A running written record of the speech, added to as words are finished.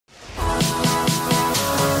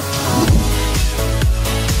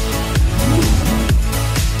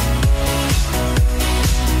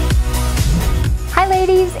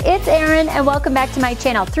and welcome back to my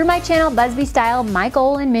channel. Through my channel, Busbee Style, my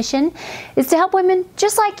goal and mission is to help women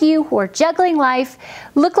just like you who are juggling life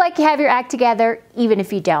look like you have your act together, even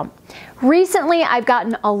if you don't. Recently, I've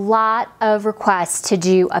gotten a lot of requests to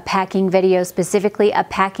do a packing video, specifically a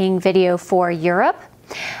packing video for Europe.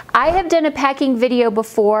 I have done a packing video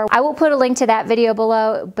before. I will put a link to that video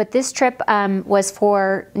below, but this trip was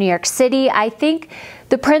for New York City. I think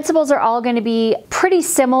the principles are all going to be pretty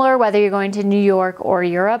similar whether you're going to New York or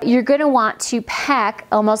Europe. You're going to want to pack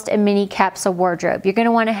almost a mini capsule wardrobe. You're going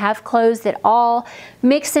to want to have clothes that all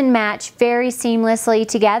mix and match very seamlessly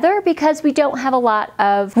together because we don't have a lot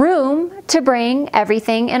of room to bring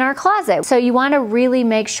everything in our closet. So you want to really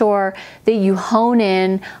make sure that you hone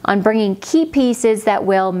in on bringing key pieces that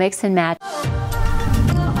will mix and match.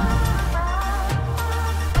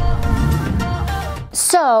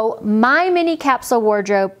 So my mini capsule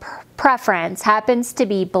wardrobe preference happens to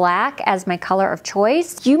be black as my color of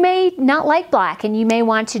choice. You may not like black and you may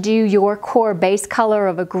want to do your core base color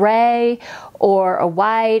of a gray or a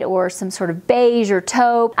white or some sort of beige or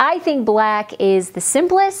taupe. I think black is the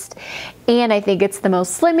simplest, and I think it's the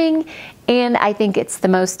most slimming, and I think it's the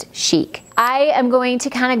most chic. I am going to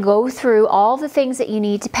kind of go through all the things that you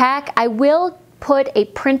need to pack. I will put a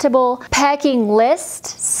printable packing list,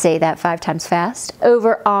 say that 5 times fast,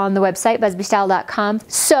 over on the website, busbeestyle.com.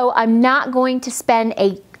 So I'm not going to spend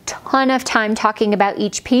a ton of time talking about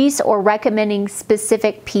each piece or recommending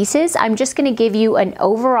specific pieces. I'm just going to give you an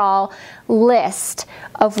overall list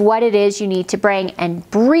of what it is you need to bring and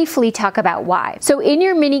briefly talk about why. So in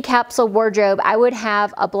your mini capsule wardrobe, I would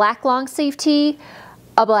have a black long sleeve tee,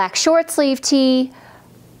 a black short sleeve tee,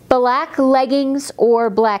 black leggings or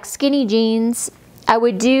black skinny jeans. I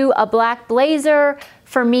would do a black blazer.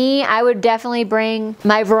 For me, I would definitely bring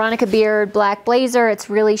my Veronica Beard black blazer. It's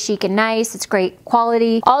really chic and nice. It's great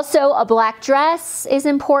quality. Also, a black dress is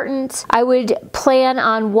important. I would plan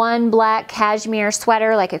on one black cashmere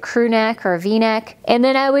sweater, like a crew neck or a V-neck. And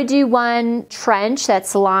then I would do one trench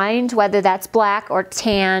that's lined, whether that's black or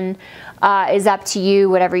tan. Is up to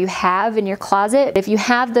you, whatever you have in your closet. If you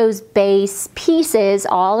have those base pieces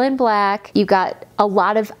all in black, you've got a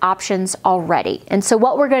lot of options already. And so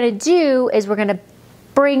what we're gonna do is we're gonna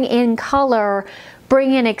bring in color,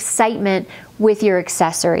 bring in excitement with your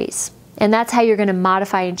accessories. And that's how you're gonna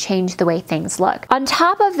modify and change the way things look. On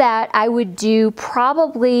top of that, I would do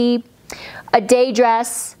probably a day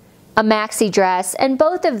dress, a maxi dress, and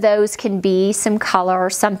both of those can be some color or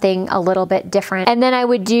something a little bit different. And then I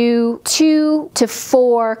would do 2 to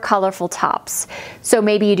 4 colorful tops. So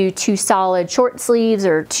maybe you do 2 solid short sleeves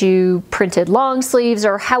or 2 printed long sleeves,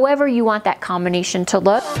 or however you want that combination to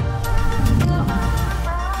look.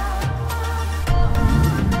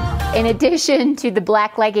 In addition to the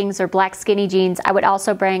black leggings or black skinny jeans, I would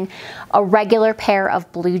also bring a regular pair of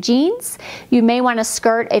blue jeans. You may want a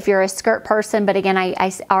skirt if you're a skirt person, but again,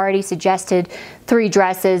 I already suggested 3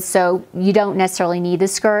 dresses, so you don't necessarily need the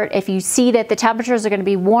skirt. If you see that the temperatures are going to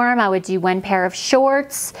be warm, I would do 1 pair of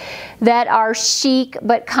shorts that are chic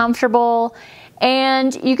but comfortable.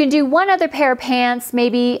 And you can do 1 other pair of pants,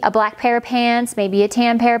 maybe a black pair of pants, maybe a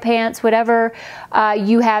tan pair of pants, whatever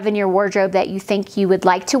you have in your wardrobe that you think you would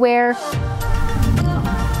like to wear.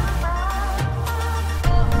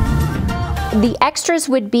 The extras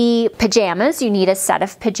would be pajamas. You need a set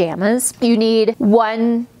of pajamas. You need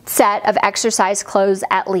 1 set of exercise clothes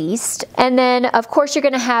at least. And then of course you're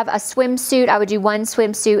gonna have a swimsuit. I would do 1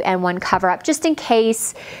 swimsuit and 1 cover-up just in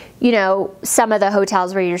case, you know, some of the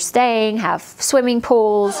hotels where you're staying have swimming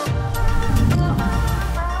pools.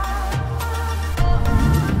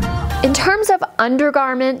 In terms of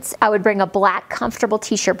undergarments, I would bring a black comfortable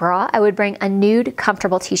t-shirt bra. I would bring a nude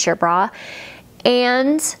comfortable t-shirt bra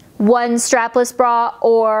and 1 strapless bra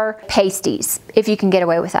or pasties, if you can get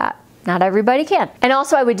away with that. Not everybody can. And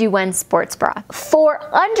also I would do 1 sports bra. For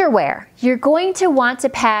underwear, you're going to want to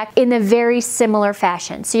pack in a very similar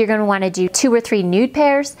fashion. So you're going to want to do 2 or 3 nude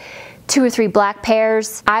pairs, 2 or 3 black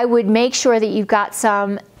pairs. I would make sure that you've got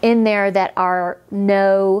some in there that are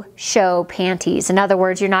no-show panties. In other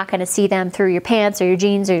words, you're not going to see them through your pants or your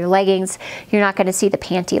jeans or your leggings. You're not going to see the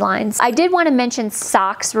panty lines. I did want to mention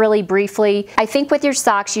socks really briefly. I think with your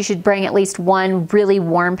socks, you should bring at least 1 really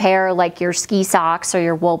warm pair, like your ski socks or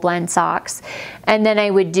your wool blend socks. And then I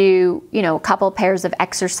would do, you know, a couple pairs of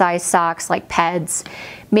exercise socks like Peds.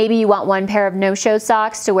 Maybe you want 1 pair of no-show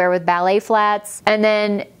socks to wear with ballet flats. And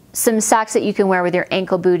then some socks that you can wear with your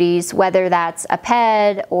ankle booties, whether that's a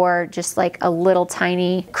ped or just like a little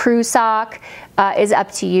tiny crew sock, is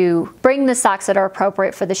up to you. Bring the socks that are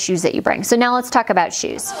appropriate for the shoes that you bring. So now let's talk about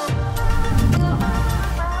shoes.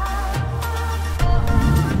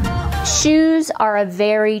 Shoes are a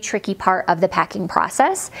very tricky part of the packing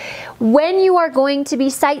process. When you are going to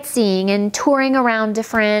be sightseeing and touring around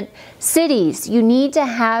different cities, you need to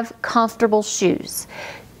have comfortable shoes.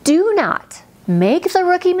 Do not make the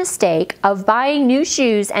rookie mistake of buying new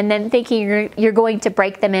shoes and then thinking you're going to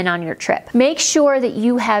break them in on your trip. Make sure that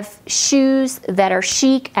you have shoes that are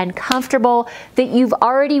chic and comfortable, that you've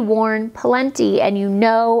already worn plenty and you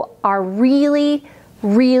know are really,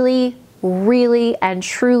 really, really and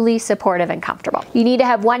truly supportive and comfortable. You need to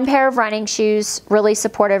have one pair of running shoes, really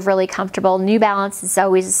supportive, really comfortable. New Balance is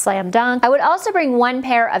always a slam dunk. I would also bring one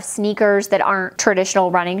pair of sneakers that aren't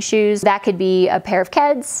traditional running shoes. That could be a pair of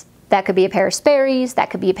Keds, that could be a pair of Sperry's,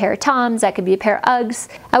 that could be a pair of Toms, that could be a pair of Uggs.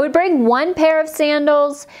 I would bring one pair of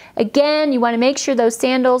sandals. Again, you want to make sure those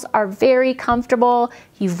sandals are very comfortable.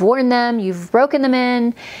 You've worn them, you've broken them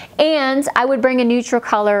in, and I would bring a neutral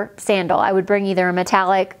color sandal. I would bring either a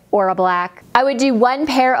metallic or a black. I would do one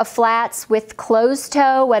pair of flats with closed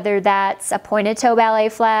toe, whether that's a pointed toe ballet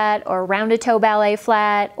flat or a rounded toe ballet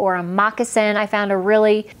flat or a moccasin. I found a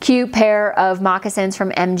really cute pair of moccasins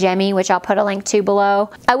from M. Jemmy, which I'll put a link to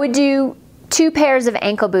below. I would do 2 pairs of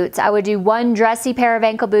ankle boots. I would do one dressy pair of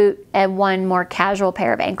ankle boot and one more casual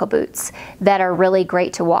pair of ankle boots that are really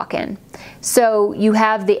great to walk in. So you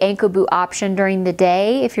have the ankle boot option during the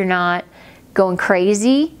day if you're not going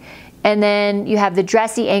crazy. And then you have the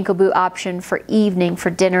dressy ankle boot option for evening, for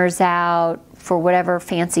dinners out, for whatever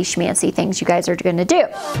fancy schmancy things you guys are gonna do.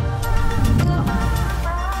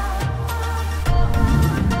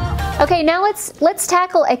 Okay, now let's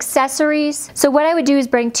tackle accessories. So what I would do is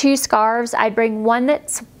bring 2 scarves. I'd bring one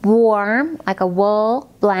that's warm, like a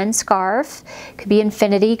wool blend scarf. Could be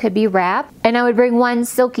infinity, could be wrap. And I would bring one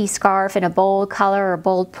silky scarf in a bold color or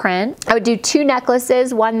bold print. I would do 2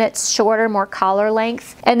 necklaces, one that's shorter, more collar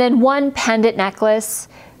length, and then one pendant necklace,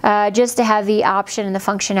 just to have the option and the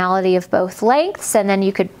functionality of both lengths, and then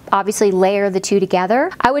you could obviously layer the 2 together.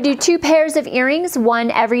 I would do 2 pairs of earrings, one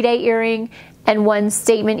everyday earring and one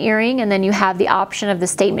statement earring, and then you have the option of the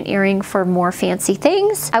statement earring for more fancy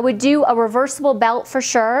things. I would do a reversible belt for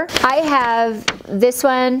sure. I have this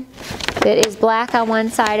one that is black on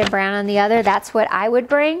one side and brown on the other. That's what I would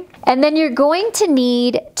bring. And then you're going to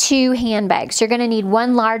need 2 handbags. You're gonna need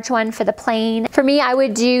one large one for the plane. For me, I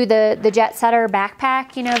would do the Jet Setter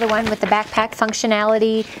backpack, you know, the one with the backpack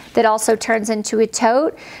functionality that also turns into a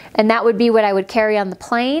tote. And that would be what I would carry on the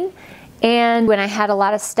plane. And when I had a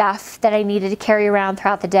lot of stuff that I needed to carry around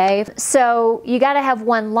throughout the day. So you gotta have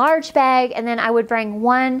one large bag, and then I would bring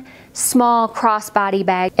one small crossbody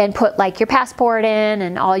bag and put like your passport in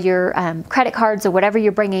and all your credit cards or whatever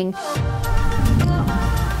you're bringing.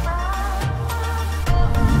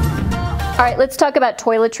 All right, let's talk about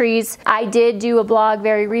toiletries. I did do a blog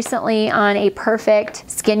very recently on a perfect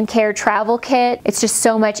skincare travel kit. It's just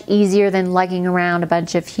so much easier than lugging around a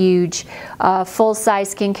bunch of huge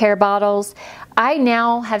full-size skincare bottles. I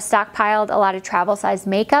now have stockpiled a lot of travel size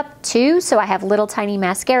makeup too, so I have little tiny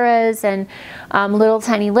mascaras and little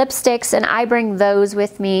tiny lipsticks, and I bring those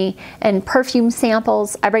with me, and perfume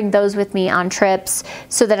samples. I bring those with me on trips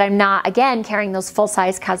so that I'm not, again, carrying those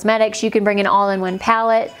full-size cosmetics. You can bring an all-in-one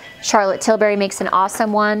palette. Charlotte Tilbury makes an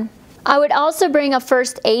awesome one. I would also bring a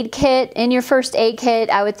first aid kit. In your first aid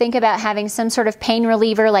kit, I would think about having some sort of pain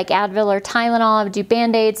reliever like Advil or Tylenol. I would do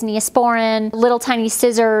Band-Aids, Neosporin, little tiny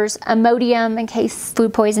scissors, Imodium in case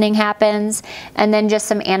food poisoning happens, and then just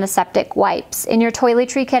some antiseptic wipes. In your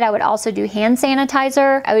toiletry kit, I would also do hand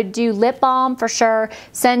sanitizer. I would do lip balm for sure,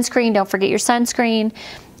 sunscreen, don't forget your sunscreen.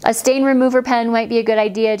 A stain remover pen might be a good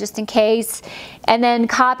idea just in case. And then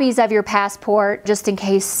copies of your passport just in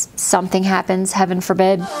case something happens, heaven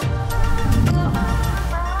forbid.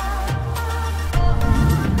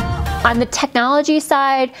 On the technology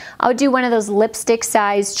side, I would do one of those lipstick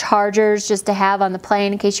size chargers just to have on the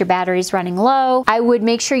plane in case your battery's running low. I would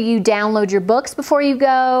make sure you download your books before you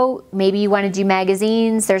go. Maybe you want to do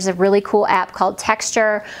magazines. There's a really cool app called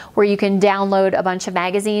Texture where you can download a bunch of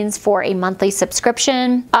magazines for a monthly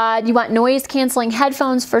subscription. You want noise canceling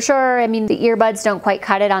headphones for sure. I mean, the earbuds don't quite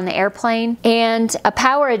cut it on the airplane. And a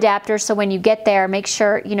power adapter, so when you get there, make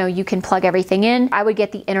sure you can plug everything in. I would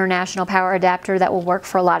get the international power adapter that will work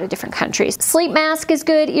for a lot of different countries. Sleep mask is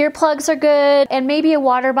good, earplugs are good, and maybe a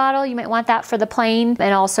water bottle. You might want that for the plane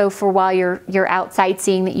and also for while you're out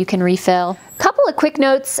sightseeing that you can refill. Couple of quick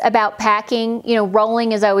notes about packing.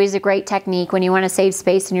 Rolling is always a great technique when you want to save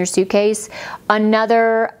space in your suitcase.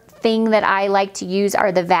 Another thing that I like to use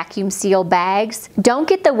are the vacuum seal bags. Don't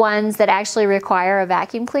get the ones that actually require a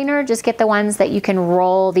vacuum cleaner, just get the ones that you can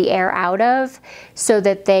roll the air out of so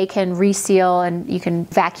that they can reseal and you can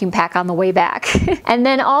vacuum pack on the way back. And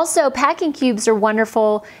then also packing cubes are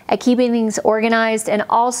wonderful at keeping things organized and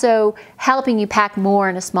also helping you pack more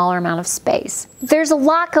in a smaller amount of space. There's a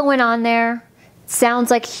lot going on there.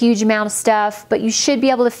 Sounds like a huge amount of stuff, but you should be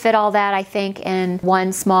able to fit all that, I think, in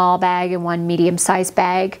one small bag and one medium-sized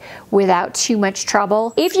bag without too much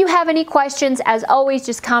trouble. If you have any questions, as always,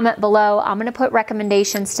 just comment below. I'm gonna put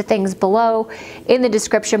recommendations to things below in the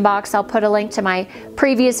description box. I'll put a link to my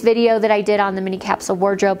previous video that I did on the mini capsule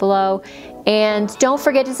wardrobe below. And don't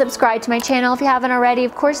forget to subscribe to my channel if you haven't already.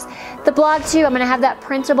 Of course, the blog too. I'm gonna have that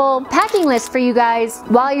printable packing list for you guys.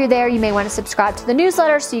 While you're there, you may want to subscribe to the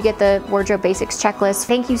newsletter so you get the wardrobe basics checklist.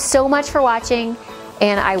 Thank you so much for watching,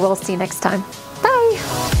 and I will see you next time.